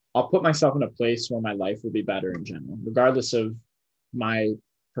I'll put myself in a place where my life will be better in general, regardless of my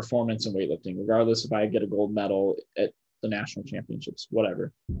performance in weightlifting, regardless if I get a gold medal at the national championships,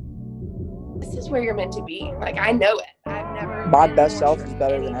 whatever. This is where you're meant to be. Like, I know it. I've never. My best self is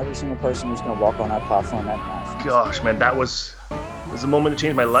better than every single person who's going to walk on that platform that night. Gosh, man, that was a moment to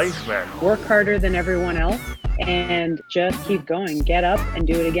change my life, man. Work harder than everyone else and just keep going. Get up and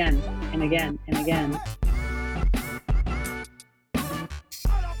do it again and again and again.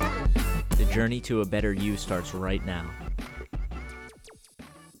 The journey to a better you starts right now.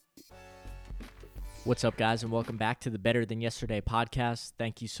 What's up, guys, and welcome back to the Better Than Yesterday podcast.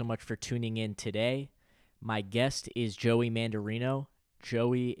 Thank you so much for tuning in today. My guest is Joey Mandarino.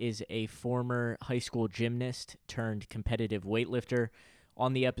 Joey is a former high school gymnast turned competitive weightlifter.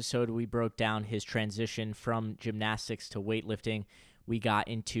 On the episode, we broke down his transition from gymnastics to weightlifting. We got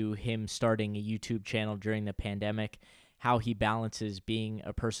into him starting a YouTube channel during the pandemic, how he balances being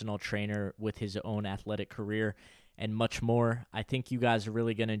a personal trainer with his own athletic career, and much more. I think you guys are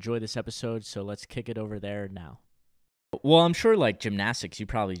really going to enjoy this episode, so let's kick it over there now. Well, I'm sure like gymnastics, you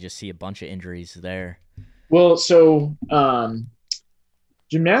probably just see a bunch of injuries there. Well, so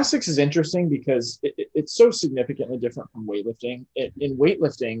gymnastics is interesting because it's so significantly different from weightlifting. In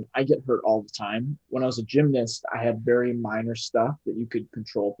weightlifting, I get hurt all the time. When I was a gymnast, I had very minor stuff that you could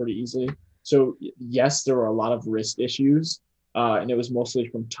control pretty easily. So yes, there were a lot of wrist issues, and it was mostly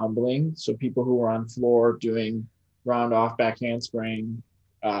from tumbling. So people who were on floor doing round off, back handspring,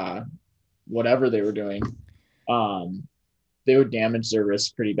 whatever they were doing, they would damage their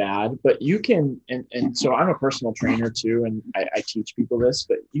wrist pretty bad. But you can, and so I'm a personal trainer too, and I teach people this,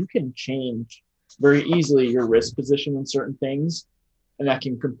 but you can change very easily your wrist position in certain things, and that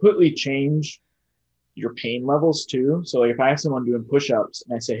can completely change your pain levels too. So like if I have someone doing push-ups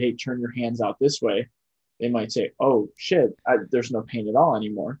and I say, hey, turn your hands out this way, they might say, oh shit, there's no pain at all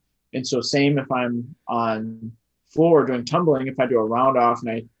anymore. And so same if I'm on floor doing tumbling, if I do a round off and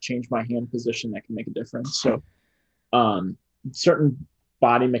I change my hand position, that can make a difference. So certain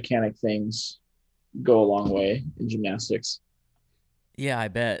body mechanic things go a long way in gymnastics. Yeah, I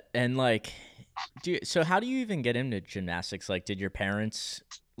bet. And like, so how do you even get into gymnastics? Like, did your parents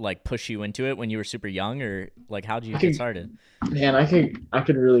like push you into it when you were super young, or like how did you get started? Man, I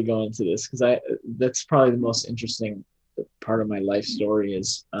could really go into this because that's probably the most interesting part of my life story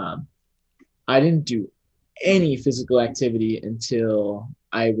is I didn't do any physical activity until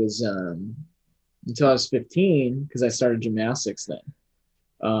I was 15 because I started gymnastics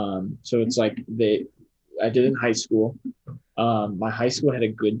then. So it's like I did in high school. My high school had a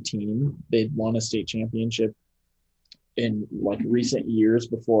good team. They'd won a state championship in like recent years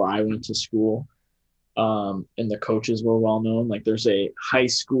before I went to school. And the coaches were well known. Like there's a high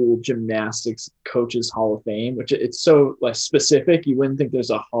school gymnastics coaches hall of fame, which it's so like specific. You wouldn't think there's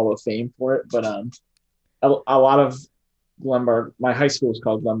a hall of fame for it, but a lot of Glenbard, my high school was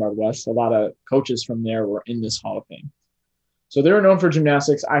called Glenbard West. A lot of coaches from there were in this hall of fame. So they were known for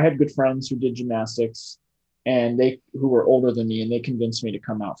gymnastics. I had good friends who did gymnastics and who were older than me, and they convinced me to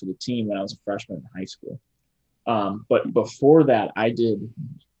come out for the team when I was a freshman in high school. But before that, I did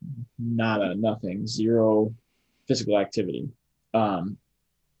nothing, zero physical activity. And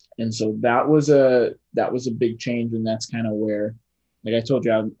so that was a big change. And that's kind of where, like I told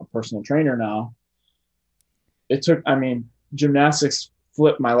you, I'm a personal trainer now. Gymnastics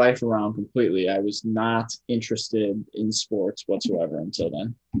flipped my life around completely. I was not interested in sports whatsoever until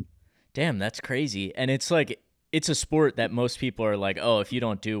then. Damn, that's crazy. And it's like, it's a sport that most people are like, oh, if you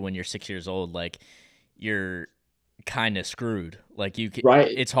don't do when you're 6 years old, like you're kind of screwed. Like you can, right.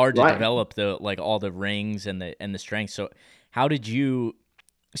 It's hard to develop all the rings and the strength. So how did you,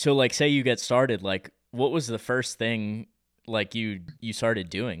 like say you get started, like what was the first thing like you started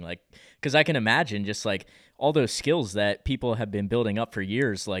doing? Like, cause I can imagine just like all those skills that people have been building up for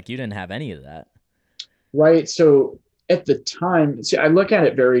years, like you didn't have any of that. Right. So at the time, I look at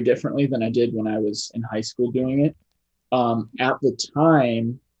it very differently than I did when I was in high school doing it. At the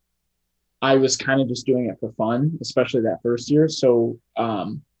time, I was kind of just doing it for fun, especially that first year. So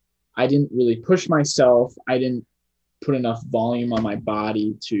I didn't really push myself. I didn't put enough volume on my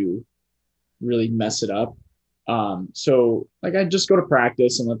body to really mess it up. So like I'd just go to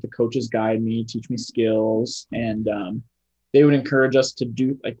practice and let the coaches guide me, teach me skills. And they would encourage us to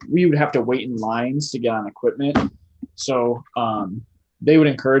do, like we would have to wait in lines to get on equipment. So they would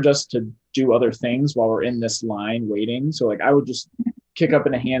encourage us to do other things while we're in this line waiting. So like I would just kick up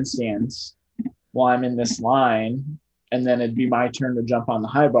in a handstands while I'm in this line, and then it'd be my turn to jump on the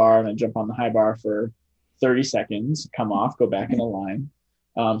high bar, and I'd jump on the high bar for 30 seconds, come off, go back in the line.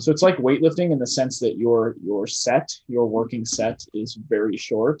 So it's like weightlifting in the sense that your working set is very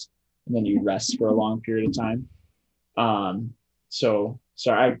short, and then you rest for a long period of time. So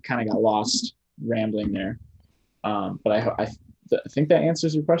sorry, I kind of got lost rambling there. But I think that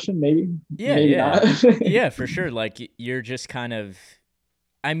answers your question. Maybe maybe not. Yeah, for sure. Like you're just kind of,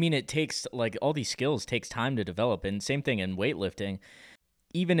 I mean, it takes like all these skills takes time to develop, and same thing in weightlifting.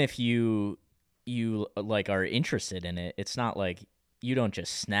 Even if you like are interested in it, it's not like you don't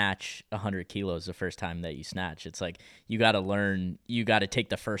just snatch 100 kilos the first time that you snatch. It's like you got to learn, you got to take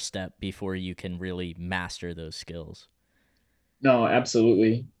the first step before you can really master those skills. No,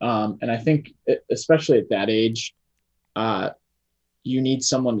 absolutely. And I think especially at that age, you need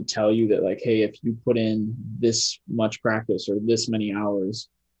someone to tell you that, like, hey, if you put in this much practice or this many hours,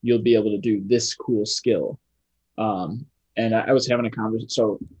 you'll be able to do this cool skill. And I was having a conversation.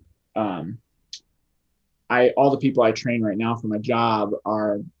 So all the people I train right now for my job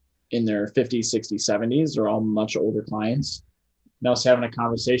are in their 50s, 60s, 70s. They're all much older clients. And I was having a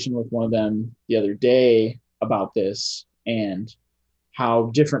conversation with one of them the other day about this and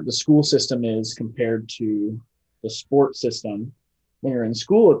how different the school system is compared to the sport system. When you're in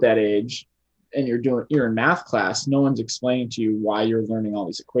school at that age and you're in math class, no one's explaining to you why you're learning all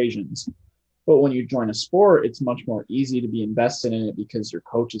these equations. But when you join a sport, it's much more easy to be invested in it because your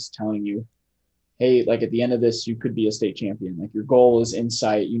coach is telling you, hey, like at the end of this, you could be a state champion. Like your goal is in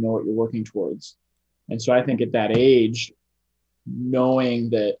sight, you know what you're working towards. And so I think at that age, knowing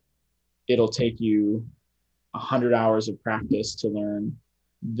that it'll take you 100 hours of practice to learn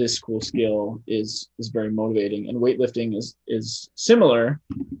this cool skill is very motivating. And weightlifting is similar,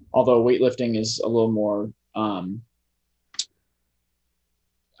 although weightlifting is a little more, I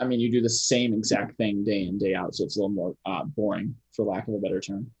mean, you do the same exact thing day in, day out. So it's a little more boring, for lack of a better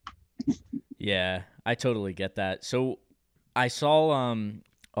term. Yeah, I totally get that. So I saw on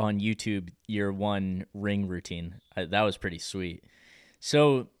YouTube your one ring routine. That was pretty sweet.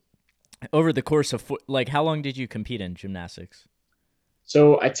 So over the course of, like, how long did you compete in gymnastics?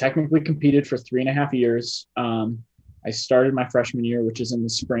 So I technically competed for 3.5 years. I started my freshman year, which is in the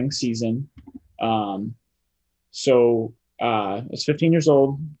spring season. So I was 15 years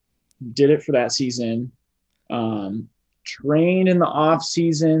old, did it for that season. Trained in the off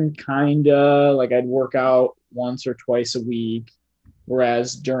season, kinda like I'd work out once or twice a week.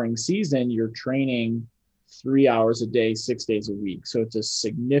 Whereas during season, you're training 3 hours a day, 6 days a week. So it's a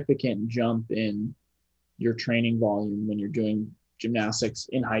significant jump in your training volume when you're doing gymnastics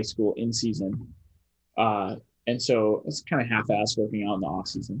in high school in season. And so it's kind of half-assed working out in the off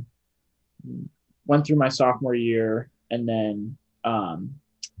season. Went through my sophomore year and then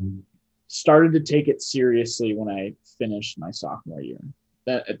started to take it seriously when I finished my sophomore year.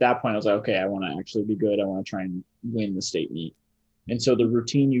 At that point, I was like, okay, I want to actually be good. I want to try and win the state meet. And so the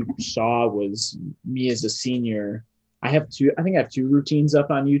routine you saw was me as a senior. I think I have two routines up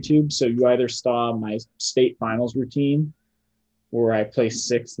on YouTube. So you either saw my state finals routine where I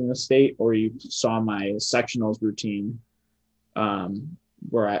placed 6th in the state, or you saw my sectionals routine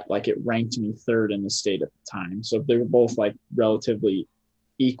where it ranked me 3rd in the state at the time. So they were both like relatively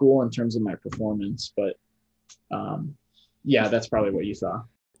equal in terms of my performance, but yeah, that's probably what you saw.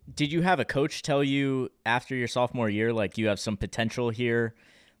 Did you have a coach tell you after your sophomore year, like, you have some potential here?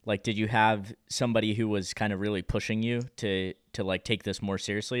 Like, did you have somebody who was kind of really pushing you to like take this more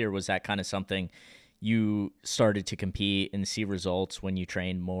seriously, or was that kind of something you started to compete and see results when you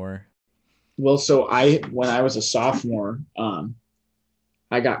trained more? Well, so when I was a sophomore,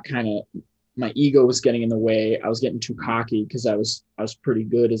 I got my ego was getting in the way. I was getting too cocky because I was pretty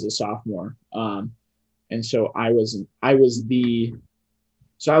good as a sophomore. And so I was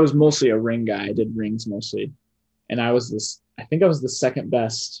mostly a ring guy. I did rings mostly. And I think I was the second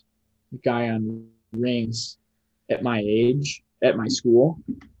best guy on rings at my age, at my school.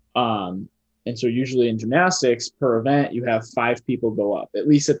 And so usually in gymnastics per event, you have 5 people go up, at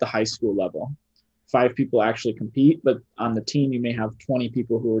least at the high school level. 5 people actually compete, but on the team, you may have 20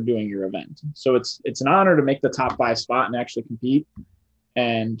 people who are doing your event. So it's an honor to make the top 5 spot and actually compete.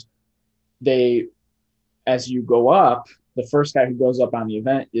 And as you go up, the first guy who goes up on the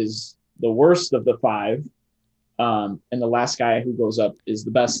event is the worst of the 5. And the last guy who goes up is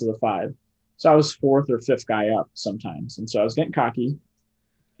the best of the 5. So I was 4th or 5th guy up sometimes. And so I was getting cocky.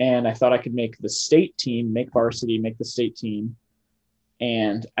 And I thought I could make the state team, make varsity, make the state team.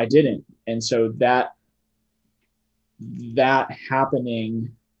 And I didn't. And so that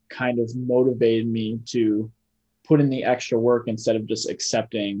happening kind of motivated me to put in the extra work instead of just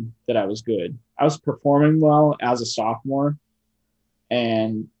accepting that I was good. I was performing well as a sophomore.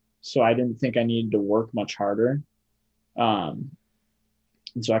 And so I didn't think I needed to work much harder.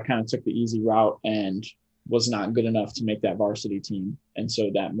 And so I kind of took the easy route and was not good enough to make that varsity team. And so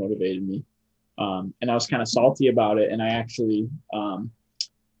that motivated me. And I was kind of salty about it. And I actually,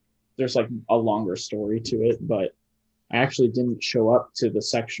 there's like a longer story to it, but I actually didn't show up to the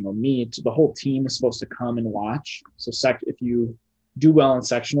sectional meet. The whole team is supposed to come and watch. So if you do well in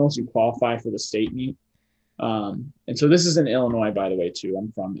sectionals, you qualify for the state meet. And so this is in Illinois, by the way, too.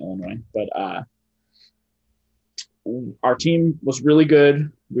 I'm from Illinois, but our team was really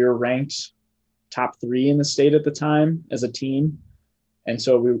good. We were ranked top 3 in the state at the time as a team. And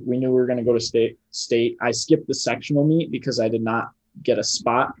so we knew we were going to go to state. I skipped the sectional meet because I did not get a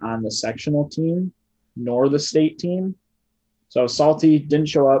spot on the sectional team nor the state team. So I was salty, didn't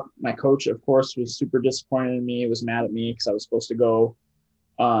show up. My coach, of course, was super disappointed in me. He was mad at me because I was supposed to go.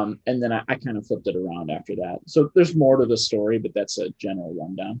 And then I kind of flipped it around after that. So there's more to the story, but that's a general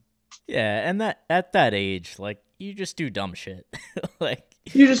rundown. Yeah, and that at that age, like, you just do dumb shit. Like,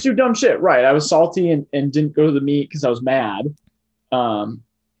 you just do dumb shit, right? I was salty and didn't go to the meet because I was mad.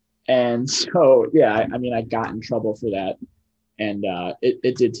 And so, yeah, I mean, I got in trouble for that. And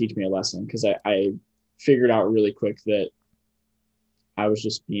it did teach me a lesson because I figured out really quick that I was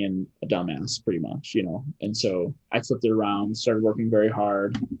just being a dumbass pretty much, you know? And so I flipped it around, started working very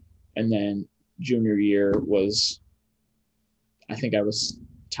hard. And then junior year I think I was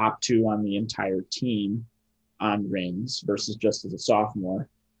top 2 on the entire team on rings versus just as a sophomore.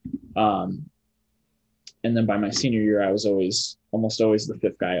 And then by my senior year, I was almost always the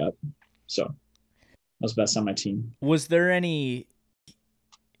 5th guy up. So I was best on my team. Was there any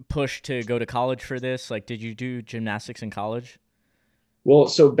push to go to college for this? Like, did you do gymnastics in college? Well,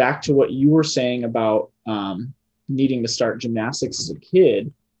 so back to what you were saying about needing to start gymnastics as a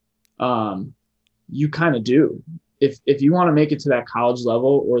kid, you kind of do. If you want to make it to that college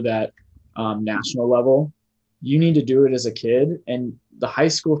level or that national level, you need to do it as a kid. And the high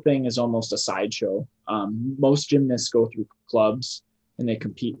school thing is almost a sideshow. Most gymnasts go through clubs and they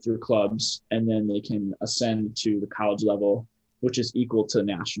compete through clubs, and then they can ascend to the college level, which is equal to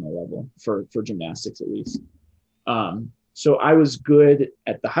national level for gymnastics at least. So I was good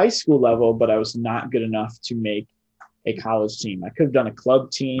at the high school level, but I was not good enough to make a college team. I could have done a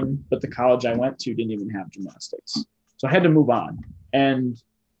club team, but the college I went to didn't even have gymnastics. So I had to move on. And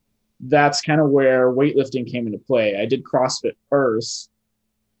that's kind of where weightlifting came into play. I did CrossFit first,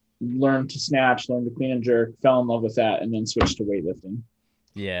 learned to snatch, learned to clean and jerk, fell in love with that, and then switched to weightlifting.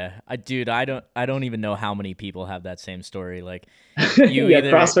 Yeah, I don't even know how many people have that same story. Like, you yeah, either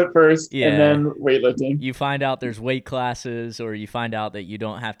CrossFit first, and then weightlifting. You find out there's weight classes, or you find out that you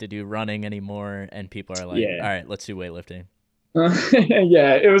don't have to do running anymore, and people are like, all right, let's do weightlifting.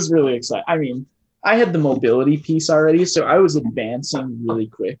 Yeah, it was really exciting. I mean, I had the mobility piece already, so I was advancing really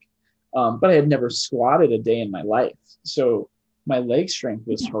quick, but I had never squatted a day in my life. So my leg strength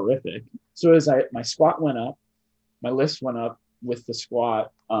was horrific. So as my squat went up, my lifts went up with the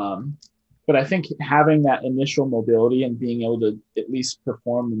squat. But I think having that initial mobility and being able to at least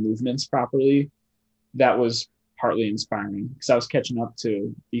perform the movements properly, that was partly inspiring because I was catching up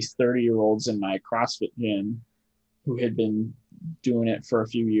to these 30-year-olds in my CrossFit gym who had been doing it for a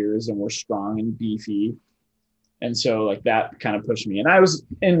few years and were strong and beefy. And so like that kind of pushed me. And I was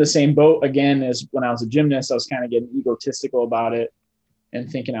in the same boat again as when I was a gymnast. I was kind of getting egotistical about it and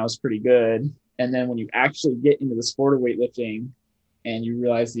thinking I was pretty good. And then when you actually get into the sport of weightlifting and you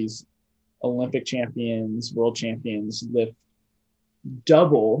realize these Olympic champions, world champions lift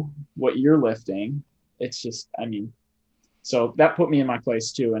double what you're lifting, it's just, I mean, so that put me in my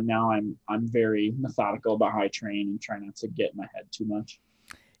place too. And now I'm very methodical about how I train and try not to get in my head too much.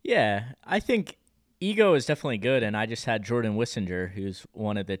 Yeah, I think ego is definitely good. And I just had Jordan Wissinger, who's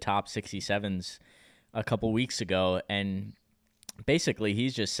one of the top 67s a couple weeks ago. And basically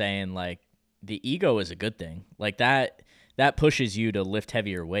he's just saying like the ego is a good thing. Like that pushes you to lift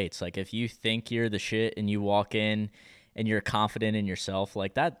heavier weights. Like if you think you're the shit and you walk in and you're confident in yourself,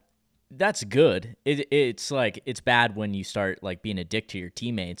 like that's good. It's like, it's bad when you start like being a dick to your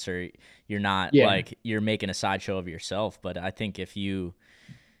teammates or you're not like you're making a sideshow of yourself. But I think if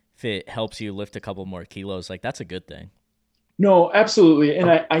it helps you lift a couple more kilos, like that's a good thing. No, absolutely. And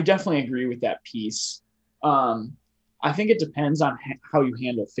I definitely agree with that piece. I think it depends on how you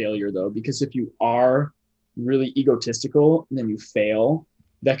handle failure though, because if you are really egotistical and then you fail,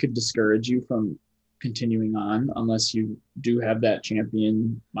 that could discourage you from continuing on unless you do have that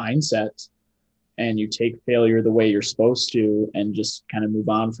champion mindset and you take failure the way you're supposed to and just kind of move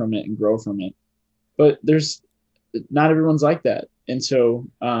on from it and grow from it. But not everyone's like that. And so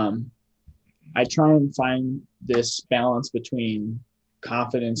I try and find this balance between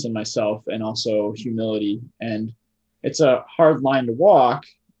confidence in myself and also humility. And it's a hard line to walk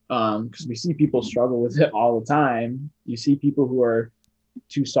because we see people struggle with it all the time. You see people who are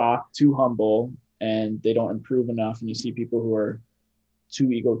too soft, too humble, and they don't improve enough. And you see people who are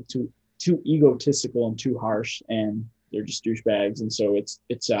too egotistical and too harsh, and they're just douchebags. And so it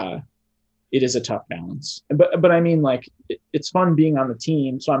is a tough balance. But I mean, like, it's fun being on the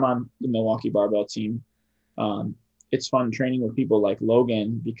team. So I'm on the Milwaukee Barbell team. It's fun training with people like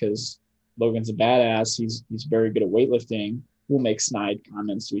Logan because Logan's a badass. He's very good at weightlifting. We'll make snide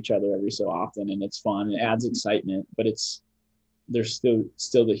comments to each other every so often, and it's fun. It adds excitement, but there's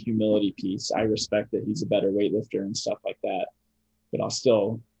still the humility piece. I respect that he's a better weightlifter and stuff like that, but I'll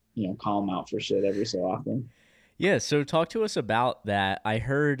still, call him out for shit every so often. Yeah. So talk to us about that. I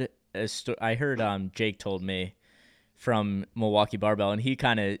heard Jake told me from Milwaukee Barbell, and he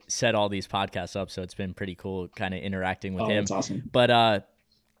kind of set all these podcasts up. So it's been pretty cool kind of interacting with him. That's awesome. But,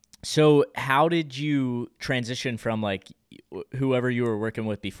 so how did you transition from like whoever you were working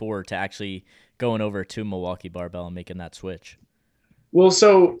with before to actually going over to Milwaukee Barbell and making that switch? Well,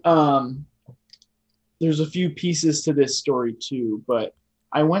 so there's a few pieces to this story too, but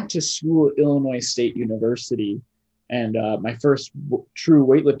I went to school at Illinois State University, and my first true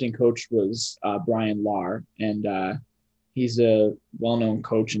weightlifting coach was Brian Lahr, and he's a well-known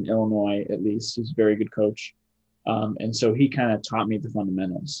coach in Illinois, at least. He's a very good coach. And so he kind of taught me the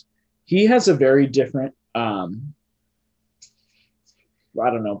fundamentals. He has a very different,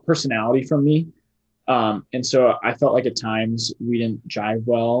 personality from me. And so I felt like at times we didn't jive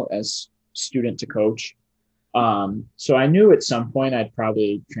well as student to coach. So I knew at some point I'd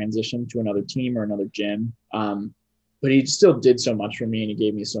probably transition to another team or another gym. But he still did so much for me, and he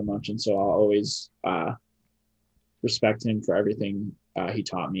gave me so much. And so I'll always respect him for everything he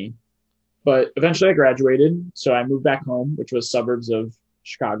taught me. But eventually I graduated. So I moved back home, which was suburbs of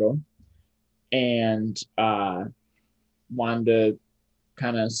Chicago, and wanted to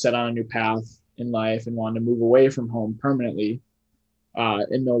kind of set on a new path in life and wanted to move away from home permanently.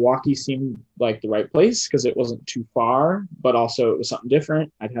 And Milwaukee seemed like the right place because it wasn't too far, but also it was something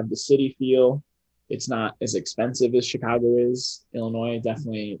different. I'd have the city feel. It's not as expensive as Chicago is. Illinois,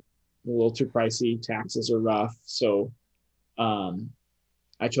 definitely a little too pricey. Taxes are rough. So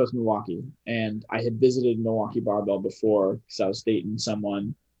I chose Milwaukee, and I had visited Milwaukee Barbell before because I was dating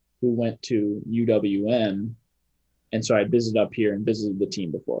someone who went to UWM. And so I visited up here and visited the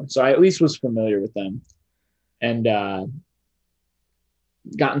team before. So I at least was familiar with them, and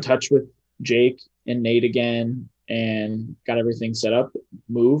got in touch with Jake and Nate again and got everything set up,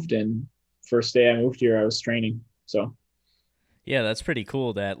 moved. And first day I moved here, I was training. So yeah, that's pretty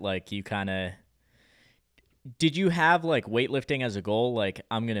cool that like you did you have like weightlifting as a goal? Like,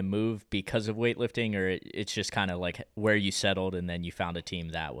 I'm going to move because of weightlifting, or it's just kind of like where you settled and then you found a team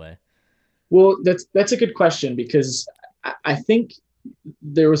that way? Well, that's a good question, because I think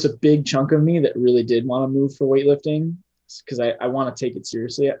there was a big chunk of me that really did want to move for weightlifting because I want to take it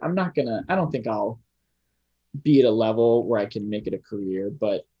seriously. I don't think I'll be at a level where I can make it a career,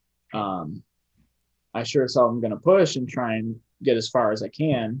 but I sure as hell am going to push and try and get as far as I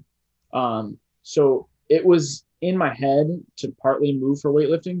can. So it was in my head to partly move for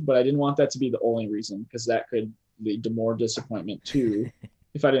weightlifting, but I didn't want that to be the only reason, because that could lead to more disappointment too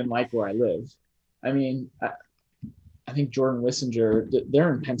if I didn't like where I live. I mean, I think Jordan Wissinger,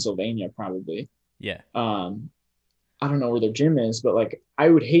 they're in Pennsylvania probably. Yeah. I don't know where their gym is, but like I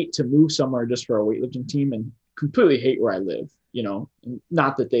would hate to move somewhere just for a weightlifting team and completely hate where I live,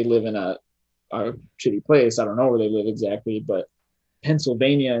 not that they live in a shitty place. I don't know where they live exactly, but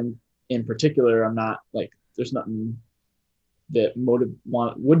Pennsylvania in particular, I'm not like, there's nothing that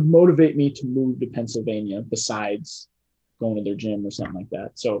would motivate me to move to Pennsylvania besides going to their gym or something like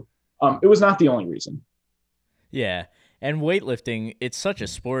that. So it was not the only reason. Yeah. And weightlifting, it's such a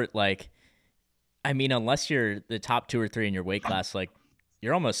sport. Like, I mean, unless you're the top 2 or 3 in your weight class, like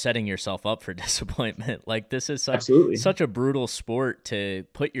you're almost setting yourself up for disappointment. Like, this is such a brutal sport to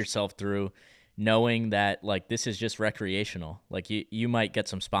put yourself through, knowing that like this is just recreational. Like you might get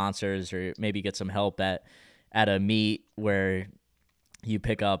some sponsors or maybe get some help at a meet where you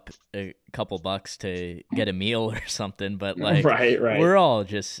pick up a couple bucks to get a meal or something, but like right. We're all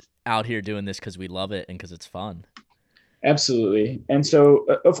just out here doing this because we love it and because it's fun. Absolutely. And so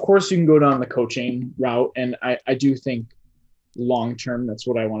of course you can go down the coaching route, and I do think long term that's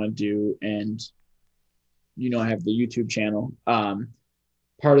what I want to do. And I have the YouTube channel.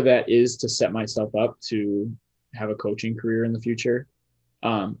 Part of that is to set myself up to have a coaching career in the future.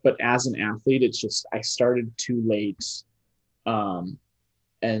 But as an athlete, it's just, I started too late.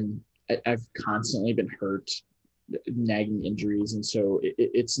 And I've constantly been hurt, nagging injuries. And so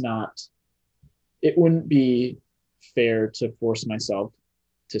it wouldn't be fair to force myself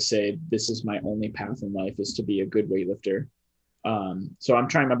to say this is my only path in life is to be a good weightlifter. So I'm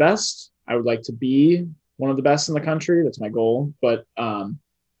trying my best. I would like to be one of the best in the country. That's my goal. But I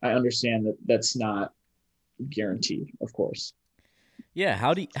understand that that's not guaranteed, of course. Yeah,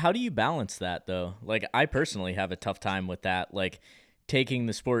 how do you balance that though? Like I personally have a tough time with that, like taking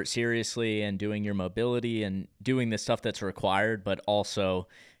the sport seriously and doing your mobility and doing the stuff that's required, but also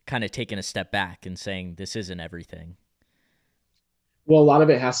kind of taking a step back and saying this isn't everything. Well, a lot of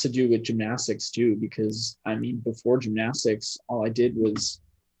it has to do with gymnastics too, because I mean, before gymnastics, all I did was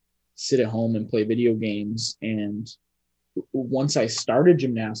sit at home and play video games. And once I started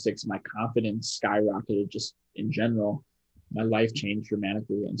gymnastics, my confidence skyrocketed just in general. My life changed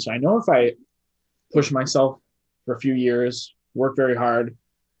dramatically. And so I know if I push myself for a few years, work very hard,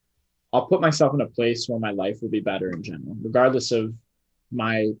 I'll put myself in a place where my life will be better in general, regardless of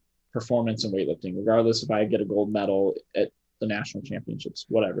my performance in weightlifting, regardless if I get a gold medal at the national championships,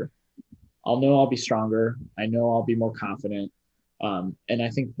 whatever. I'll know I'll be stronger. I know I'll be more confident. And I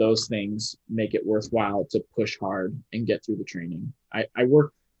think those things make it worthwhile to push hard and get through the training. I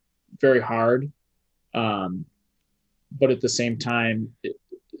work very hard, but at the same time,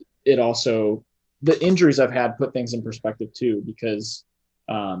 it also, the injuries I've had put things in perspective too, because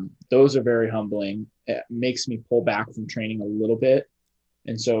those are very humbling. It makes me pull back from training a little bit.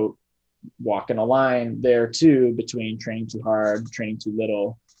 And so walking a line there too, between training too hard, training too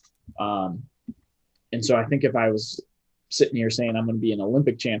little. And so I think if I was sitting here saying I'm going to be an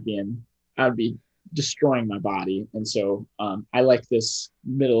Olympic champion, I'd be destroying my body. And so I like this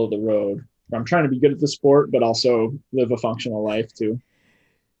middle of the road where I'm trying to be good at the sport, but also live a functional life too.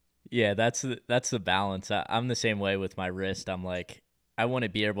 Yeah, that's the balance. I'm the same way with my wrist. I'm like, I want to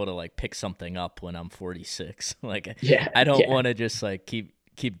be able to like pick something up when I'm 46. Like, Yeah, I don't want to just like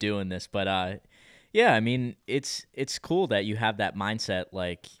keep doing this. But yeah, I mean, it's cool that you have that mindset.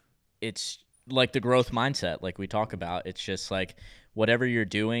 Like, it's like the growth mindset, like we talk about. It's just like whatever you're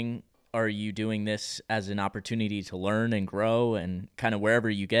doing, are you doing this as an opportunity to learn and grow, and kind of wherever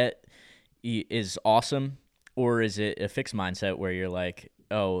you get is awesome, or is it a fixed mindset where you're like,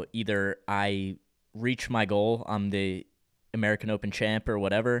 oh, either I reach my goal, I'm the American Open champ or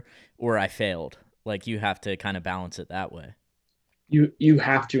whatever, or I failed. Like you have to kind of balance it that way. You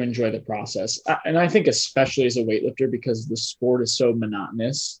have to enjoy the process. And I think especially as a weightlifter, because the sport is so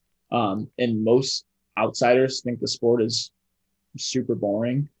monotonous, and most outsiders think the sport is super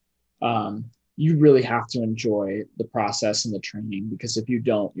boring. You really have to enjoy the process and the training, because if you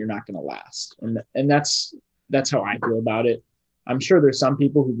don't, you're not going to last. And that's how I feel about it. I'm sure there's some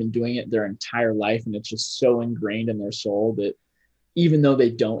people who've been doing it their entire life, and it's just so ingrained in their soul that even though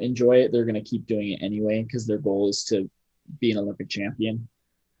they don't enjoy it, they're going to keep doing it anyway, because their goal is to be an Olympic champion.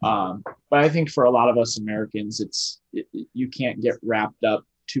 But I think for a lot of us Americans, you can't get wrapped up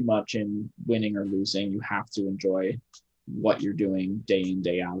too much in winning or losing. You have to enjoy what you're doing day in,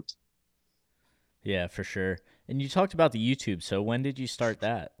 day out. Yeah, for sure. And you talked about the YouTube. So when did you start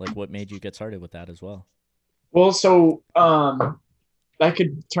that? Like what made you get started with that as well? Well, so that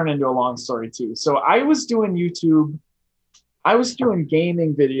could turn into a long story too. So I was doing YouTube. I was doing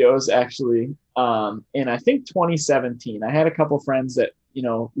gaming videos actually. In I think 2017, I had a couple friends that,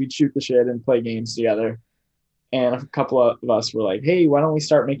 we'd shoot the shit and play games together. And a couple of us were like, hey, why don't we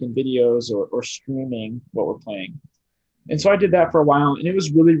start making videos or streaming what we're playing? And so I did that for a while, and it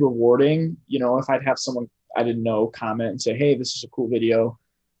was really rewarding. If I'd have someone I didn't know comment and say, hey, this is a cool video.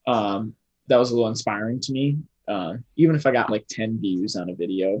 That was a little inspiring to me. Even if I got like 10 views on a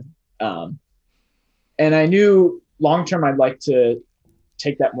video. And I knew long-term, I'd like to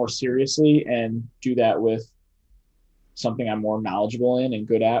take that more seriously and do that with something I'm more knowledgeable in and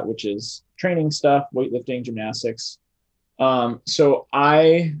good at, which is training stuff, weightlifting, gymnastics. So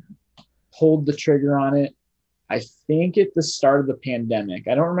I pulled the trigger on it, I think at the start of the pandemic.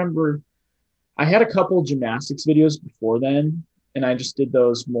 I don't remember. I had a couple gymnastics videos before then, and I just did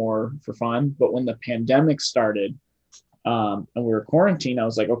those more for fun. But when the pandemic started, and we were quarantined, I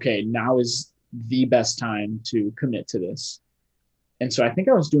was like, okay, now is the best time to commit to this. And so I think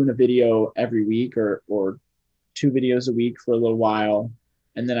I was doing a video every week or 2 videos a week for a little while.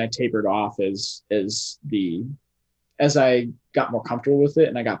 And then I tapered off as I got more comfortable with it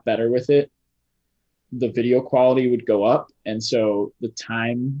and I got better with it, the video quality would go up. And so the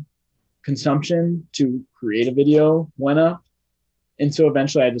time consumption to create a video went up. And so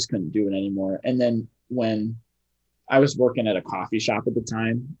eventually I just couldn't do it anymore. And then when I was working at a coffee shop at the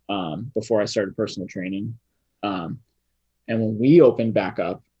time, before I started personal training, and when we opened back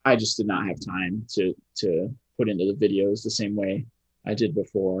up, I just did not have time to put into the videos the same way I did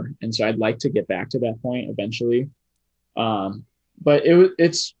before. And so I'd like to get back to that point eventually. But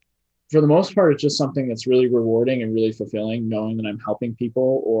it's for the most part, it's just something that's really rewarding and really fulfilling, knowing that I'm helping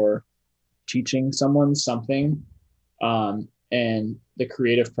people or teaching someone something. And the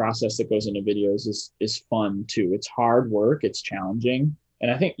creative process that goes into videos is fun too. It's hard work, it's challenging. And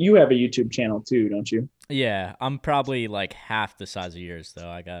I think you have a YouTube channel too, don't you? Yeah, I'm probably like half the size of yours though.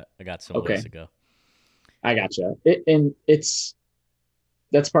 I got some ways to go. I gotcha.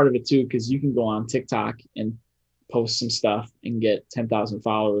 That's part of it too, because you can go on TikTok and post some stuff and get 10,000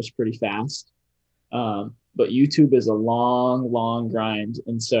 followers pretty fast. But YouTube is a long grind.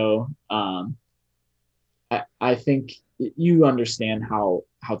 And so I think you understand how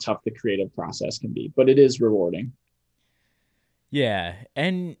tough the creative process can be, but it is rewarding. Yeah.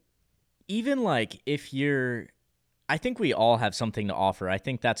 And even like I think we all have something to offer. I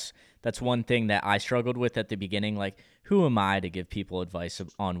think that's one thing that I struggled with at the beginning. Like, who am I to give people advice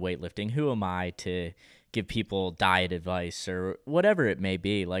on weightlifting? Who am I to give people diet advice or whatever it may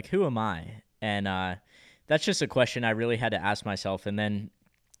be? Like, who am I? And that's just a question I really had to ask myself. And then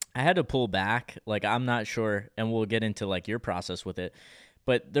I had to pull back. Like, I'm not sure, and we'll get into like your process with it.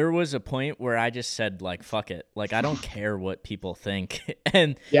 But there was a point where I just said, like, fuck it. Like, I don't care what people think.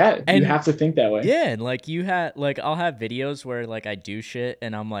 and you have to think that way. Yeah, and like I'll have videos where like I do shit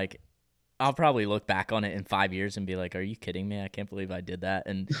and I'm like, I'll probably look back on it in 5 years and be like, are you kidding me? I can't believe I did that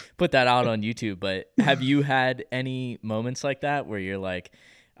and put that out on YouTube. But have you had any moments like that where you're like,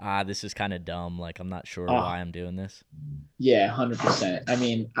 this is kind of dumb. Like, I'm not sure why I'm doing this. Yeah, 100%. I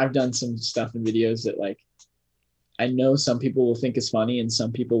mean, I've done some stuff in videos that like, I know some people will think is funny and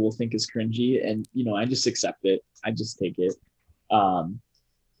some people will think is cringy. And, I just accept it. I just take it.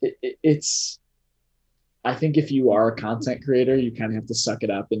 I think if you are a content creator, you kind of have to suck it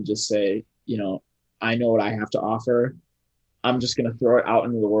up and just say, I know what I have to offer. I'm just going to throw it out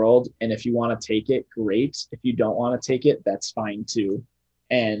into the world. And if you want to take it, great. If you don't want to take it, that's fine too.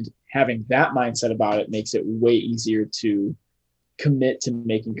 And having that mindset about it makes it way easier to commit to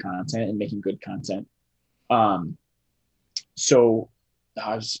making content and making good content. So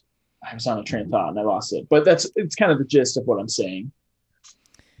I was on a train of thought and I lost it, but it's kind of the gist of what I'm saying.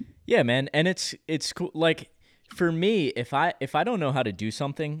 Yeah, man. And it's cool. Like, for me, if I don't know how to do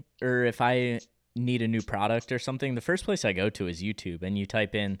something, or if I need a new product or something, the first place I go to is YouTube, and you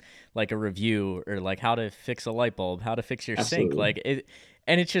type in like a review or like how to fix a light bulb, how to fix your sink. Like it,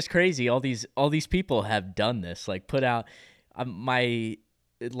 and it's just crazy. All these people have done this, like put out my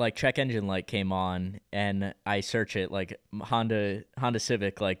like check engine light came on and I search it like Honda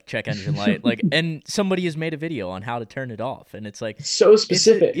Civic, like check engine light, like, and somebody has made a video on how to turn it off. And it's like so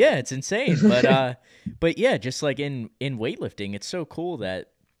specific. It's insane. But yeah, just like in weightlifting, it's so cool that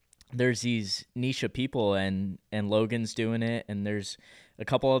there's these niche of people and Logan's doing it. And there's a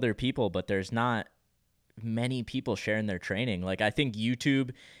couple other people, but there's not many people sharing their training. Like, I think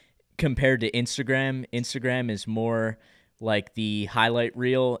YouTube compared to Instagram is more like the highlight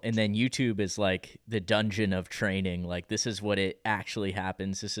reel, and then YouTube is like the dungeon of training. Like, this is what it actually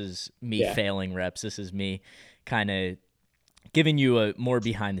happens. This is me failing reps. This is me kind of giving you a more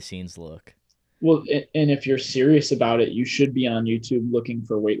behind the scenes look. Well, and if you're serious about it, you should be on YouTube looking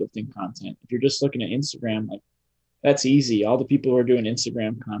for weightlifting content. If you're just looking at Instagram, like, that's easy. All the people who are doing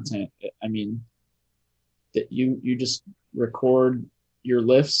Instagram content, I mean, that you just record your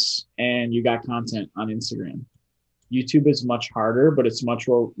lifts and you got content on Instagram. YouTube is much harder, but it's much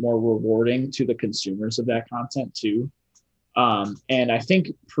more rewarding to the consumers of that content too. And I think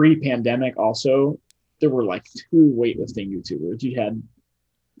pre-pandemic also, there were like 2 weightlifting YouTubers. You had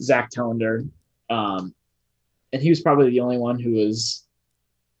Zach Tellender, and he was probably the only one who was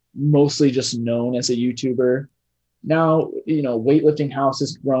mostly just known as a YouTuber. Now, Weightlifting House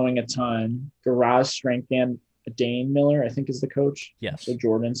is growing a ton. Garage Strength, Dane Miller, I think, is the coach. Yes. So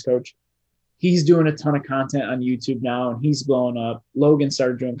Jordan's coach. He's doing a ton of content on YouTube now, and he's blowing up. Logan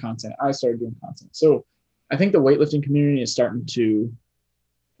started doing content. I started doing content. So I think the weightlifting community is starting to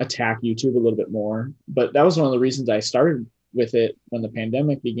attack YouTube a little bit more. But that was one of the reasons I started with it when the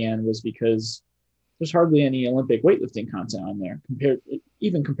pandemic began, was because there's hardly any Olympic weightlifting content on there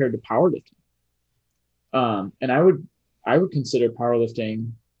compared to powerlifting. And I would consider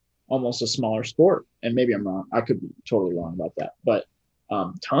powerlifting almost a smaller sport. And maybe I'm wrong. I could be totally wrong about that. But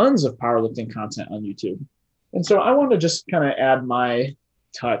tons of powerlifting content on YouTube. And so I want to just kind of add my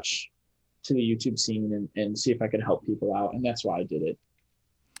touch to the YouTube scene and see if I can help people out. And that's why I did it.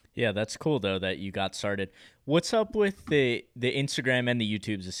 Yeah, that's cool though that you got started. What's up with the Instagram and the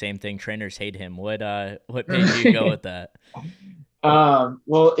YouTube's the same thing? Trainers hate him. What made you go with that?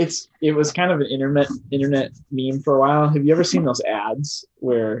 Well, it was kind of an internet meme for a while. Have you ever seen those ads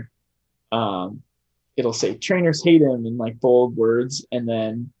where it'll say trainers hate him in like bold words, and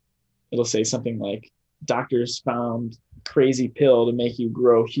then it'll say something like doctors found crazy pill to make you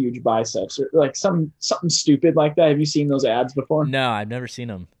grow huge biceps, or like something stupid like that. Have you seen those ads before? No, I've never seen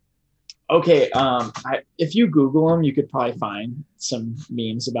them. Okay, if you Google them, you could probably find some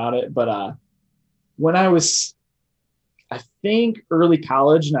memes about it. But when I was, I think, early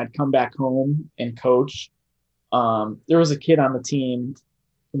college, and I'd come back home and coach, there was a kid on the team,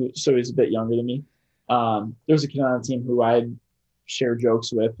 so he's a bit younger than me. There was a kid on the team who I'd share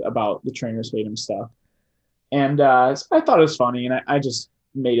jokes with about the trainers hate him stuff. And so I thought it was funny, and I just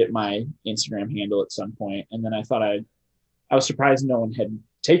made it my Instagram handle at some point. And then I was surprised no one had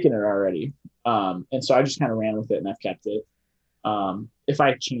taken it already. And so I just kind of ran with it, and I've kept it. If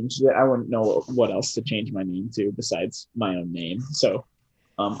I changed it, I wouldn't know what else to change my name to besides my own name. So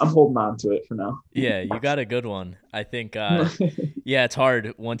I'm holding on to it for now. Yeah, you got a good one. I think, yeah, it's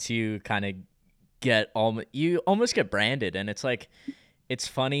hard once you kind of you almost get branded, and it's like, it's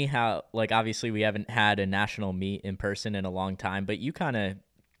funny how, like, obviously we haven't had a national meet in person in a long time, but you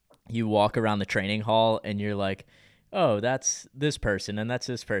walk around the training hall and you're like, oh, that's this person and that's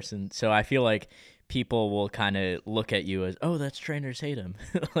this person. So I feel like people will kind of look at you as, oh, that's trainers hate him.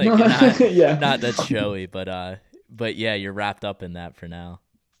 Like, not that's Joey, but yeah, you're wrapped up in that for now.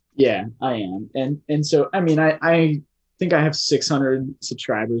 Yeah, I am. And so, I mean, I think I have 600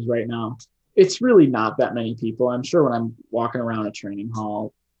 subscribers right now. It's really not that many people. I'm sure when I'm walking around a training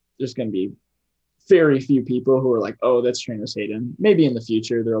hall, there's going to be very few people who are like, oh, that's trainers hate him. Maybe in the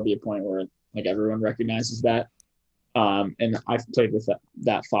future, there'll be a point where like everyone recognizes that. And I've played with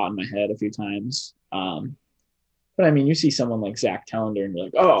that thought in my head a few times. But I mean, you see someone like Zach Tellender and you're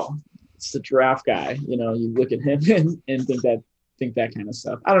like, oh, it's the giraffe guy. You know, you look at him and think that kind of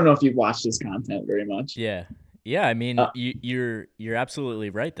stuff. I don't know if you've watched his content very much. Yeah, I mean, you're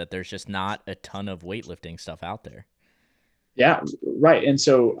absolutely right that there's just not a ton of weightlifting stuff out there. Yeah, right. And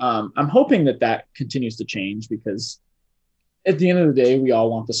so I'm hoping that continues to change, because at the end of the day, we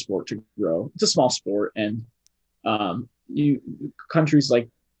all want the sport to grow. It's a small sport, and countries like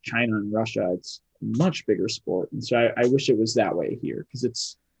China and Russia, it's a much bigger sport. And so I wish it was that way here,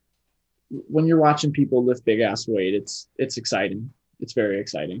 because when you're watching people lift big ass weight, it's exciting. It's very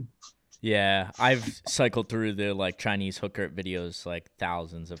exciting. Yeah, I've cycled through the like Chinese hook grip videos like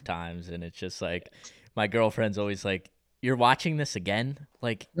thousands of times, and it's just like my girlfriend's always like, "You're watching this again?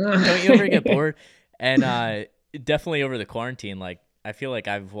 Like, don't you ever get bored?" And definitely over the quarantine, like I feel like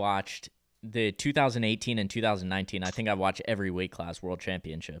I've watched the 2018 and 2019. I think I watched every weight class world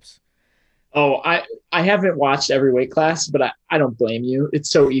championships. Oh, I haven't watched every weight class, but I don't blame you. It's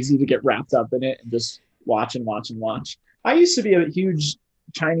so easy to get wrapped up in it and just watch and watch and watch. I used to be a huge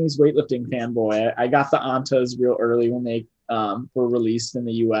Chinese weightlifting fanboy. I got the Antas real early when they were released in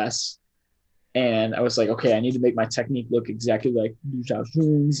the US, and I was like, okay, I need to make my technique look exactly like Liu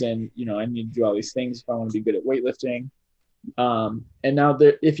Xiaoxun's, and I need to do all these things if I want to be good at weightlifting. And now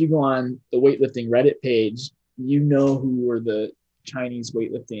if you go on the weightlifting Reddit page, who are the Chinese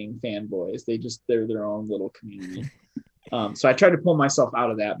weightlifting fanboys. They're their own little community. So I tried to pull myself out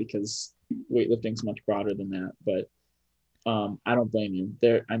of that, because weightlifting's much broader than that, but I don't blame you.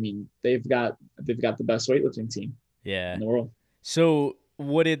 They've got the best weightlifting team in the world. So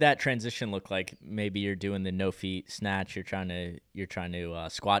what did that transition look like? Maybe you're doing the no feet snatch, you're trying to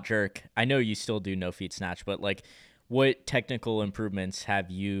squat jerk. I know you still do no feet snatch, but like, what technical improvements have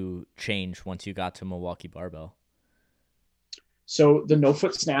you changed once you got to Milwaukee Barbell? So the no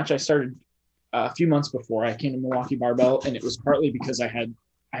foot snatch I started a few months before I came to Milwaukee Barbell, and it was partly because I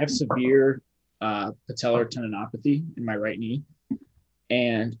have severe patellar tendinopathy in my right knee,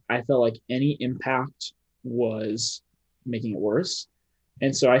 and I felt like any impact was making it worse.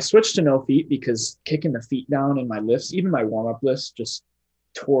 And so I switched to no feet, because kicking the feet down in my lifts, even my warm-up lifts, just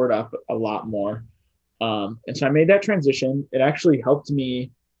tore it up a lot more. And so I made that transition. It actually helped me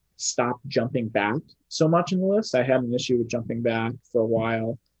stop jumping back so much in the lifts. I had an issue with jumping back for a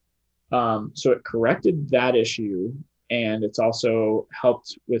while. So it corrected that issue, and it's also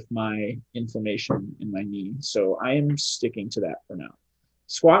helped with my inflammation in my knee. So I am sticking to that for now.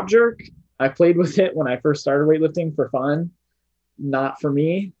 Squat jerk, I played with it when I first started weightlifting for fun. Not for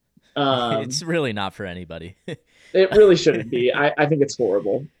me. It's really not for anybody. It really shouldn't be. I think it's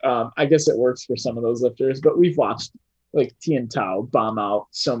horrible. I guess it works for some of those lifters, but we've watched like Tian Tao bomb out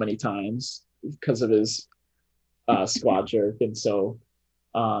so many times because of his squat jerk. And so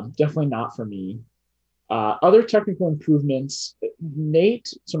definitely not for me. Other technical improvements,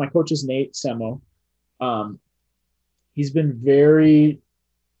 Nate. So my coach is Nate Semo. He's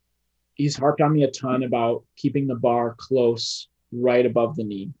harped on me a ton about keeping the bar close right above the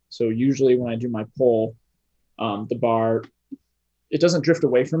knee. So usually when I do my pull, the bar, it doesn't drift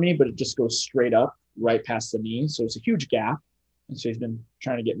away from me, but it just goes straight up right past the knee. So it's a huge gap. And so he's been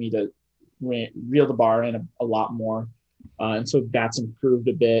trying to get me to reel the bar in a lot more. And so that's improved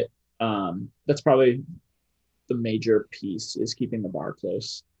a bit. That's probably the major piece, is keeping the bar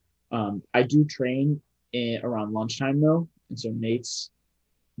close. I do train around lunchtime though. And so Nate's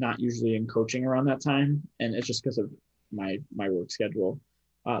not usually in coaching around that time. And it's just because of my work schedule.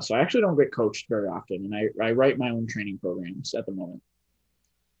 So I actually don't get coached very often, and I write my own training programs at the moment.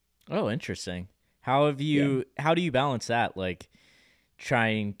 Oh, interesting. How do you balance that? Like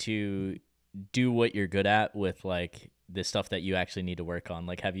trying to do what you're good at with like the stuff that you actually need to work on.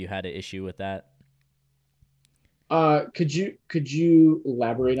 Like, have you had an issue with that? Could you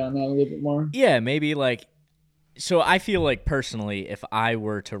elaborate on that a little bit more? Yeah, maybe like, so I feel like personally, if I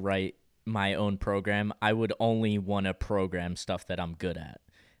were to write my own program, I would only want to program stuff that I'm good at.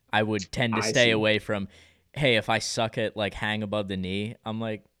 I would tend to stay away from, hey, if I suck at like hang above the knee, I'm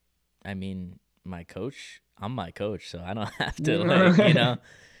like, I mean, I'm my coach, so I don't have to like,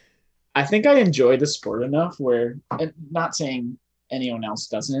 I think I enjoy the sport enough where, and not saying anyone else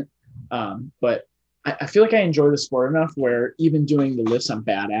doesn't, but I feel like I enjoy the sport enough where even doing the lifts I'm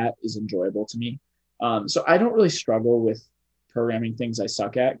bad at is enjoyable to me. So I don't really struggle with programming things I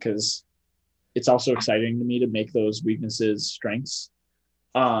suck at, because it's also exciting to me to make those weaknesses strengths.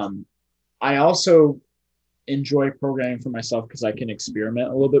 I also enjoy programming for myself because I can experiment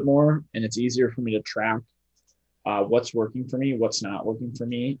a little bit more, and it's easier for me to track what's working for me, what's not working for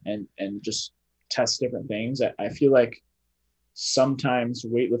me, and just test different things. I feel like sometimes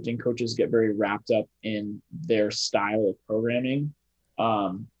weightlifting coaches get very wrapped up in their style of programming.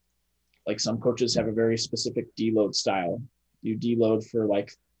 Like some coaches have a very specific deload style. You deload for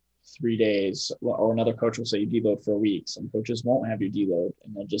like 3 days, or another coach will say you deload for a week. Some coaches won't have you deload,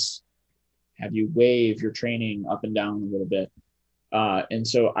 and they'll just have you wave your training up and down a little bit. And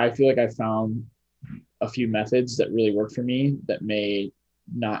so I feel like I found a few methods that really work for me that may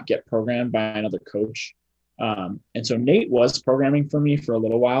not get programmed by another coach. And so Nate was programming for me for a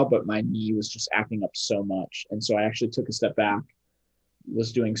little while, but my knee was just acting up so much. And so I actually took a step back,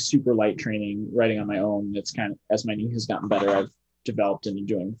 was doing super light training, writing on my own. It's kind of, as my knee has gotten better, I've developed into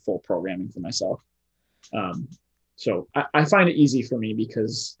doing full programming for myself. So I find it easy for me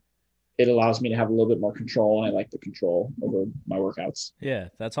because it allows me to have a little bit more control, and I like the control over my workouts. Yeah,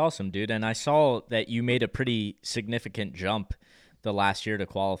 that's awesome, dude. And I saw that you made a pretty significant jump the last year to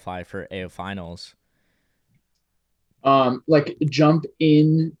qualify for AO finals. Like jump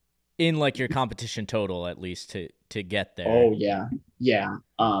in like your competition total, at least to get there. Oh yeah. Yeah.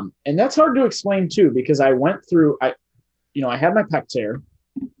 And that's hard to explain too, because I went through, I had my pec tear.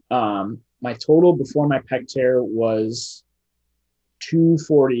 My total before my pec tear was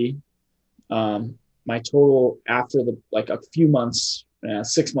 240. My total after a few months,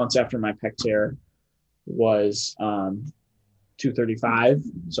 6 months after my pec tear was 235.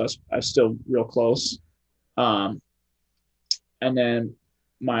 So I was still real close. And then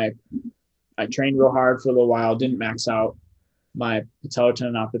I trained real hard for a little while, didn't max out. My patellar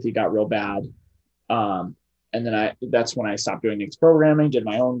tendinopathy got real bad. And then that's when I stopped doing Nick's programming, did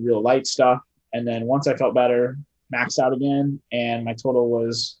my own real light stuff. And then once I felt better, maxed out again, and my total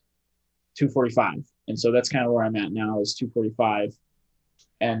was 245. And so that's kind of where I'm at now, is 245.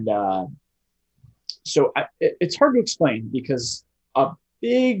 And so it's hard to explain, because a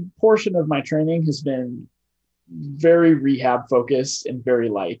big portion of my training has been very rehab focused and very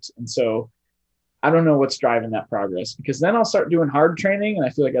light. And so I don't know what's driving that progress, because then I'll start doing hard training and I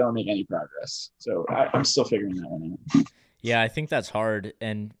feel like I don't make any progress. So I'm still figuring that one out. Yeah, I think that's hard.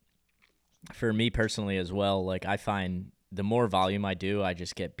 And for me personally as well, like I find the more volume I do, I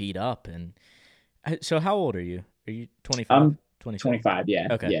just get beat up. And so how old are you? Are you 25? I'm 25. Yeah.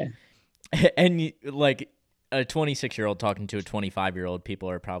 Okay. Yeah. And like a 26-year-old talking to a 25-year-old, people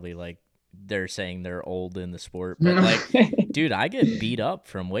are probably like, they're saying they're old in the sport, but like, dude, I get beat up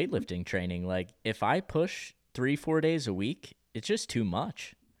from weightlifting training. Like if I push 3-4 days a week, it's just too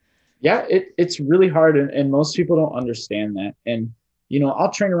much. Yeah. It's really hard. And most people don't understand that. And,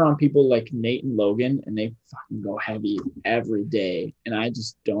 I'll train around people like Nate and Logan, and they fucking go heavy every day. And I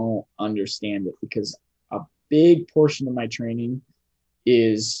just don't understand it, because a big portion of my training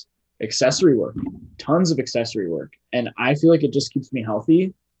is accessory work, tons of accessory work. And I feel like it just keeps me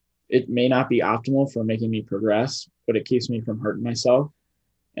healthy. It may not be optimal for making me progress, but it keeps me from hurting myself.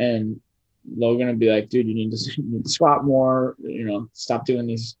 And Logan would be like, dude, you need to squat more, stop doing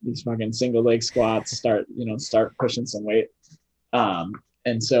these fucking single leg squats, start pushing some weight.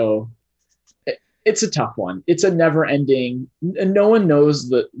 And so It's a tough one. It's a never ending, and no one knows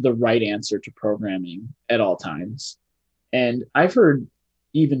the right answer to programming at all times. And I've heard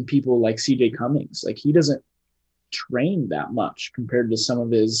even people like CJ Cummings, like he doesn't train that much compared to some of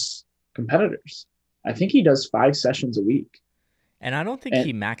his competitors. I think he does 5 sessions a week. And I don't think And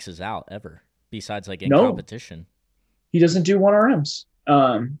he maxes out ever, besides like in No. competition. he doesn't do 1RMs.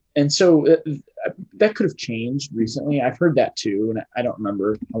 And so that could have changed recently. I've heard that too. And I don't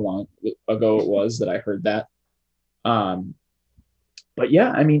remember how long ago it was that I heard that. But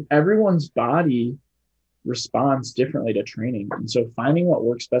yeah, I mean, everyone's body responds differently to training. And so finding what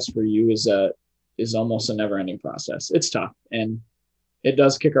works best for you is almost a never ending process. It's tough and it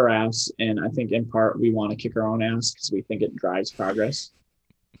does kick our ass. And I think in part we want to kick our own ass because we think it drives progress.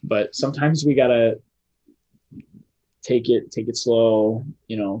 But sometimes we got to take it slow,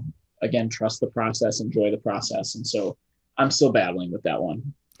 again, trust the process, enjoy the process. And so I'm still battling with that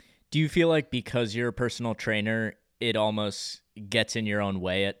one. Do you feel like because you're a personal trainer, it almost gets in your own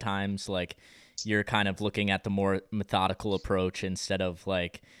way at times? Like you're kind of looking at the more methodical approach instead of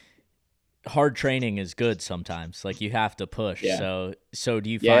like hard training is good sometimes. Like you have to push. Yeah. So do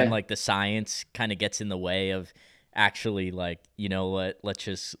you find like the science kind of gets in the way of actually like,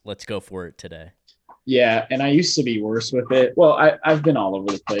 let's go for it today? Yeah. And I used to be worse with it. Well, I've been all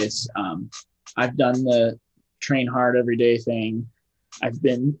over the place. I've done the train hard every day thing. I've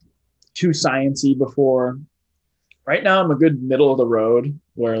been too sciencey before. Right now I'm a good middle of the road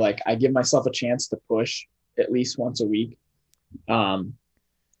where like I give myself a chance to push at least once a week.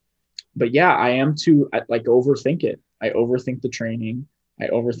 But yeah, I am I overthink it. I overthink the training. I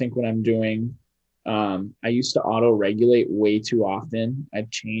overthink what I'm doing. I used to auto regulate way too often.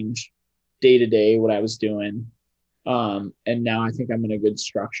 I'd change day to day what I was doing. And now I think I'm in a good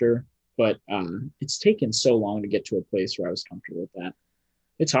structure, but it's taken so long to get to a place where I was comfortable with that.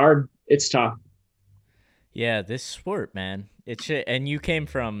 It's hard. It's tough. Yeah, this sport, man. And you came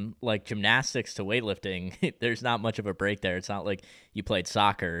from like gymnastics to weightlifting. There's not much of a break there. It's not like you played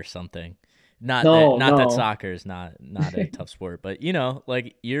soccer or something. Not that soccer is not a tough sport, but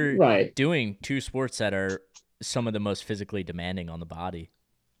like you're right. doing 2 sports that are some of the most physically demanding on the body.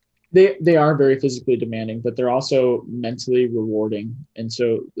 They are very physically demanding, but they're also mentally rewarding. And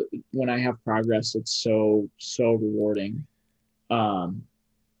so when I have progress, it's so rewarding.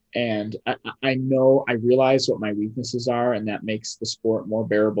 And I realize what my weaknesses are, and that makes the sport more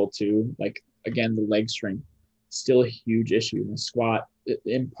bearable too. Like again, the leg strength, still a huge issue in the squat,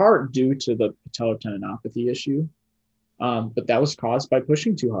 in part due to the patellar tendinopathy issue. But that was caused by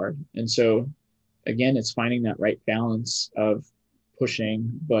pushing too hard. And so again, it's finding that right balance of pushing,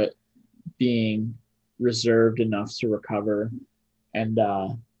 but being reserved enough to recover. And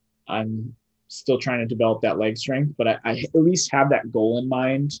I'm still trying to develop that leg strength, but I at least have that goal in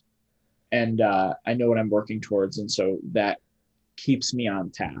mind, and I know what I'm working towards. And so that keeps me on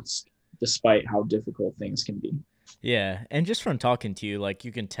task despite how difficult things can be. Yeah. And just from talking to you, like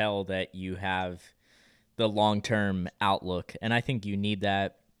you can tell that you have the long-term outlook. And I think you need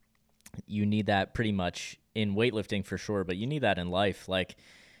that pretty much in weightlifting for sure, but you need that in life. Like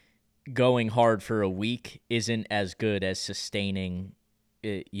going hard for a week isn't as good as sustaining,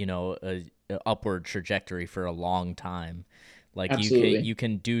 a upward trajectory for a long time. Like you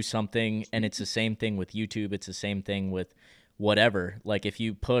can do something, and it's the same thing with YouTube. It's the same thing with whatever. Like if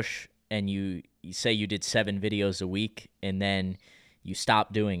you push and you say you did 7 videos a week and then you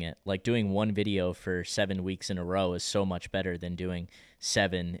stop doing it, like doing 1 video for 7 weeks in a row is so much better than doing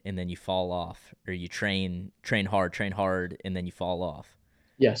 7 and then you fall off, or you train hard and then you fall off.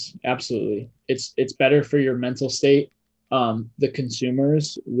 Yes, absolutely. It's better for your mental state. The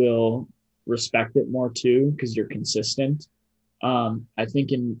consumers will respect it more too because you're consistent. I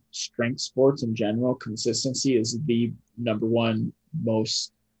think in strength sports in general, consistency is the number one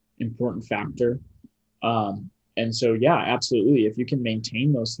most important factor. And so, yeah, absolutely. If you can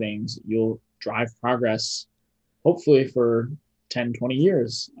maintain those things, you'll drive progress, hopefully for 10, 20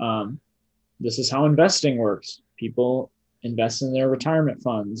 years. This is how investing works. People invest in their retirement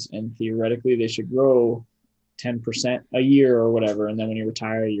funds, and theoretically they should grow 10% a year or whatever. And then when you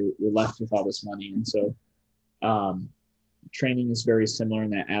retire, you're left with all this money. And so training is very similar in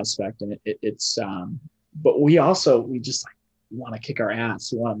that aspect. And it's but we just like want to kick our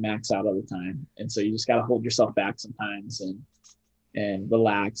ass. We want to max out all the time. And so you just got to hold yourself back sometimes and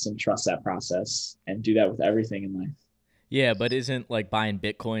relax and trust that process, and do that with everything in life. Yeah, but isn't like buying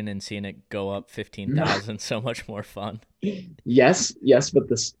Bitcoin and seeing it go up 15,000 so much more fun? Yes, but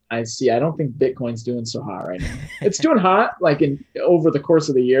I don't think Bitcoin's doing so hot right now. It's doing hot like over the course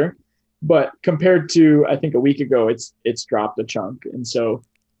of the year, but compared to I think a week ago, it's dropped a chunk. And so,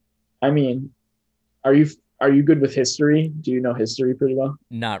 I mean, Are you good with history? Do you know history pretty well?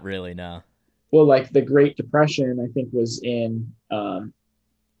 Not really, no. Well, like the Great Depression, I think was in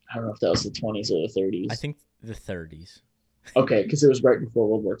I don't know if that was the 20s or the 30s. I think the 30s. Okay, because it was right before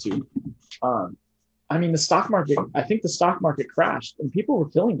World War II. I mean, I think the stock market crashed and people were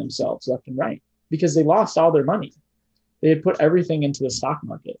killing themselves left and right because they lost all their money. They had put everything into the stock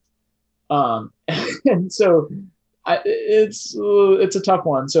market. And so it's a tough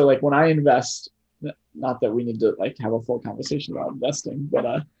one. So like when I invest, not that we need to like have a full conversation about investing, but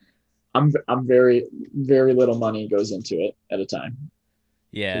I'm very, very little money goes into it at a time.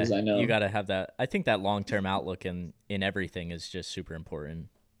 Yeah, I know. You got to have that. I think that long-term outlook in everything is just super important.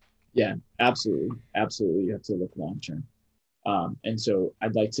 Yeah, absolutely. Absolutely. You have to look long term. And so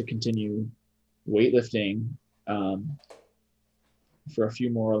I'd like to continue weightlifting for a few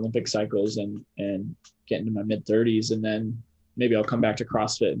more Olympic cycles and get into my mid 30s. And then maybe I'll come back to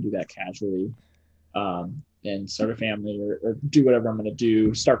CrossFit and do that casually and start a family or do whatever I'm going to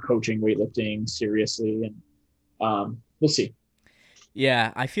do, start coaching weightlifting seriously. And we'll see.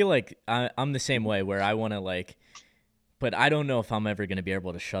 Yeah, I feel like I'm the same way where I want to like, but I don't know if I'm ever going to be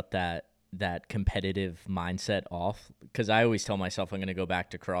able to shut that competitive mindset off because I always tell myself I'm going to go back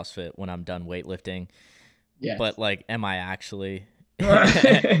to CrossFit when I'm done weightlifting. Yeah. But like, am I actually?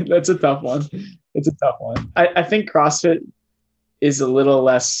 That's a tough one. It's a tough one. I think CrossFit is a little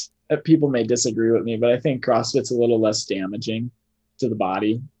less, people may disagree with me, but I think CrossFit's a little less damaging to the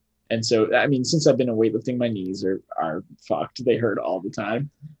body. And so, I mean, since I've been in weightlifting, my knees are fucked. They hurt all the time.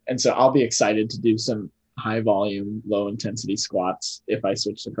 And so I'll be excited to do some high volume, low intensity squats if I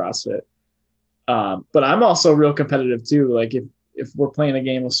switch to CrossFit. But I'm also real competitive too. Like if we're playing a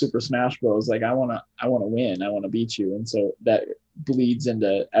game of Super Smash Bros, like I want to win. I want to beat you. And so that bleeds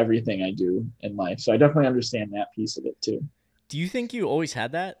into everything I do in life. So I definitely understand that piece of it too. Do you think you always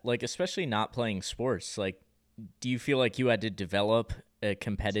had that? Like, especially not playing sports, like, do you feel like you had to develop a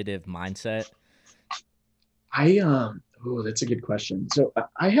competitive mindset? That's a good question. So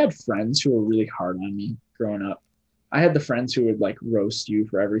I had friends who were really hard on me growing up. I had the friends who would like roast you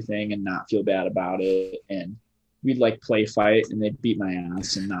for everything and not feel bad about it. And we'd like play fight and they'd beat my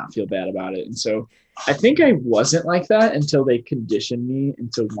ass and not feel bad about it. And so I think I wasn't like that until they conditioned me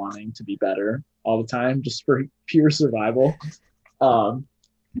into wanting to be better all the time, just for pure survival.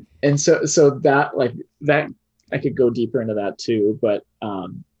 And so that like that I could go deeper into that too. But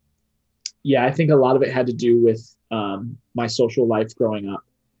yeah, I think a lot of it had to do with my social life growing up.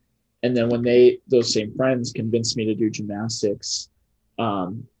 And then when those same friends convinced me to do gymnastics,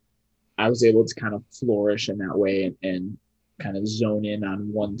 I was able to kind of flourish in that way and kind of zone in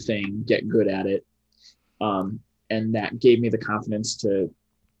on one thing, get good at it. And that gave me the confidence to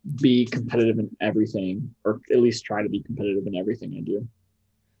be competitive in everything, or at least try to be competitive in everything I do.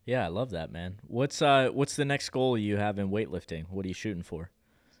 Yeah, I love that, man. What's the next goal you have in weightlifting? What are you shooting for?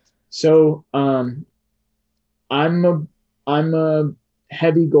 So I'm a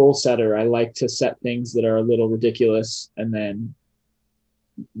heavy goal setter. I like to set things that are a little ridiculous and then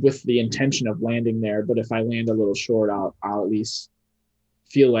with the intention of landing there. But if I land a little short, I'll at least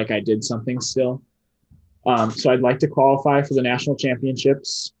feel like I did something still. So I'd like to qualify for the national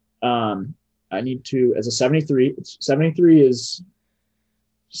championships. I need to, as a 73,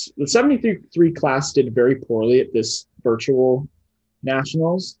 the 73 class did very poorly at this virtual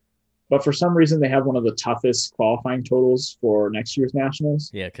nationals, but for some reason they have one of the toughest qualifying totals for next year's nationals.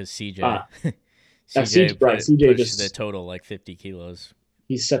 Yeah, because CJ, CJ pushed the total like 50 kilos.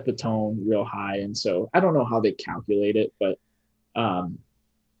 He set the tone real high, and so I don't know how they calculate it, but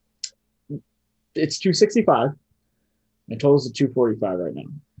it's 265. My total is 245 right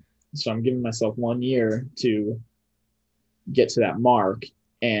now, so I'm giving myself 1 year to get to that mark.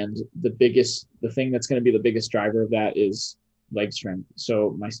 And the thing that's going to be the biggest driver of that is leg strength.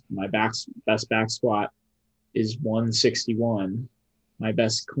 So my best back squat is 161. My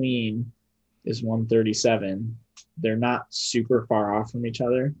best clean is 137. They're not super far off from each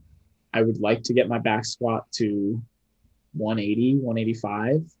other. I would like to get my back squat to 180,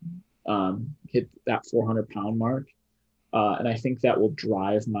 185, hit that 400-pound mark. And I think that will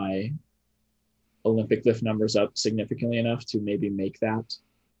drive my Olympic lift numbers up significantly enough to maybe make that.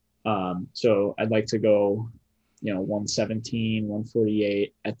 So I'd like to go, 117,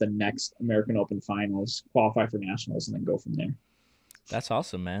 148 at the next American Open finals, qualify for nationals, and then go from there. That's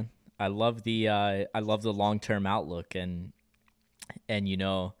awesome, man. I love the long-term outlook and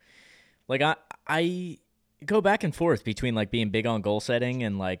like I go back and forth between like being big on goal setting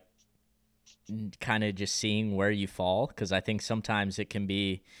and like kind of just seeing where you fall. 'Cause I think sometimes it can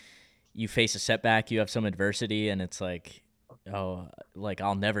be, you face a setback, you have some adversity and it's like, oh, like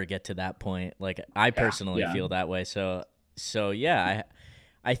I'll never get to that point. Like I personally feel that way. So yeah,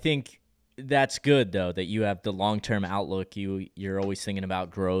 I think that's good though, that you have the long-term outlook. You're always thinking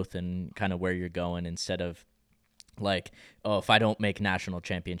about growth and kind of where you're going, instead of like, oh, if I don't make national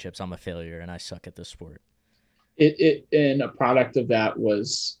championships, I'm a failure and I suck at this sport. And a product of that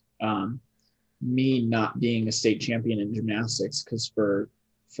was me not being a state champion in gymnastics, because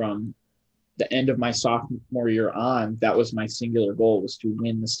from the end of my sophomore year on, that was my singular goal, was to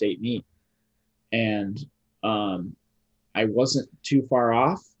win the state meet. And I wasn't too far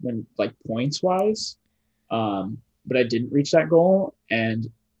off when, like, points wise, but I didn't reach that goal. And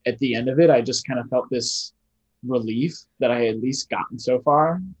at the end of it, I just kind of felt this relief that I had at least gotten so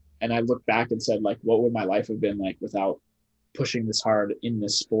far. And I looked back and said, like, what would my life have been like without pushing this hard in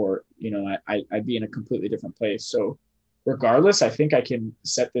this sport? You know, I'd be in a completely different place. So regardless, I think I can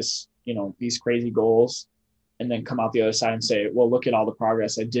set this, you know, these crazy goals and then come out the other side and say, well, look at all the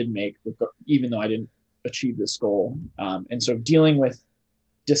progress I did make, even though I didn't achieve this goal. And so dealing with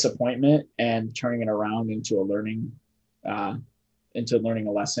disappointment and turning it around into learning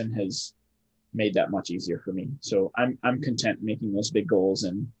a lesson has made that much easier for me. So I'm content making those big goals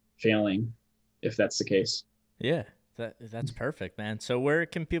and failing if that's the case. Yeah, that's perfect, man. So where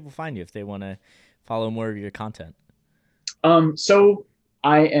can people find you if they want to follow more of your content? So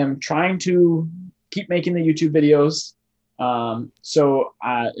I am trying to keep making the YouTube videos. So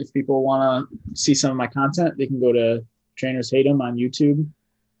if people want to see some of my content, they can go to Trainers Hate 'em on YouTube.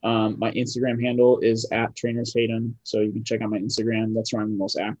 My Instagram handle is @Trainers Hate 'em. So you can check out my Instagram. That's where I'm the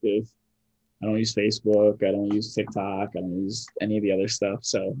most active. I don't use Facebook. I don't use TikTok. I don't use any of the other stuff.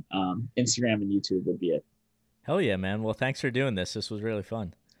 So Instagram and YouTube would be it. Hell yeah, man. Well, thanks for doing this. This was really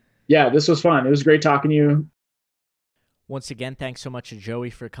fun. Yeah, this was fun. It was great talking to you. Once again, thanks so much to Joey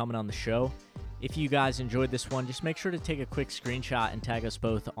for coming on the show. If you guys enjoyed this one, just make sure to take a quick screenshot and tag us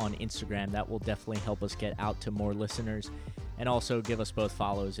both on Instagram. That will definitely help us get out to more listeners. And also give us both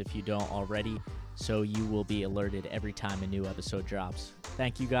follows if you don't already, so you will be alerted every time a new episode drops.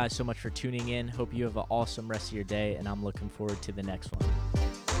 Thank you guys so much for tuning in. Hope you have an awesome rest of your day, and I'm looking forward to the next one.